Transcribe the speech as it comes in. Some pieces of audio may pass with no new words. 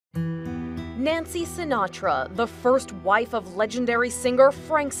Nancy Sinatra, the first wife of legendary singer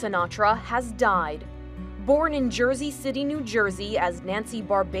Frank Sinatra, has died. Born in Jersey City, New Jersey as Nancy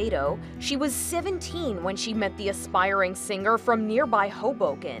Barbato, she was 17 when she met the aspiring singer from nearby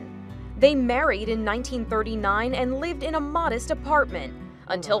Hoboken. They married in 1939 and lived in a modest apartment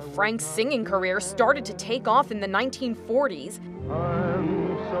until Frank's singing career started to take off in the 1940s.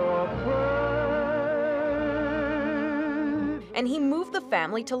 And he moved the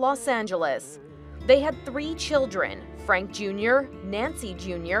family to Los Angeles. They had 3 children, Frank Jr., Nancy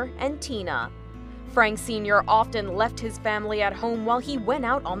Jr., and Tina. Frank Sr. often left his family at home while he went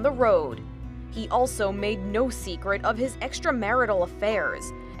out on the road. He also made no secret of his extramarital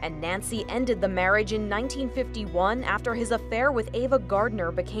affairs, and Nancy ended the marriage in 1951 after his affair with Ava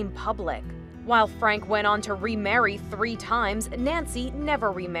Gardner became public. While Frank went on to remarry 3 times, Nancy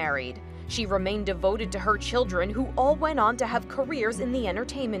never remarried. She remained devoted to her children, who all went on to have careers in the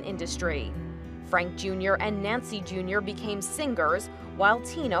entertainment industry. Frank Jr. and Nancy Jr. became singers, while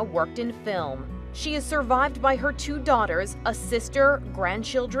Tina worked in film. She is survived by her 2 daughters, a sister,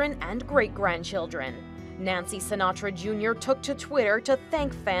 grandchildren, and great-grandchildren. Nancy Sinatra Jr. took to Twitter to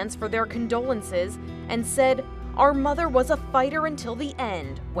thank fans for their condolences and said, "Our mother was a fighter until the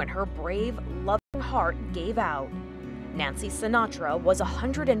end, when her brave, loving heart gave out." Nancy Sinatra was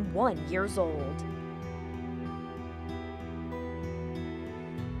 101 years old.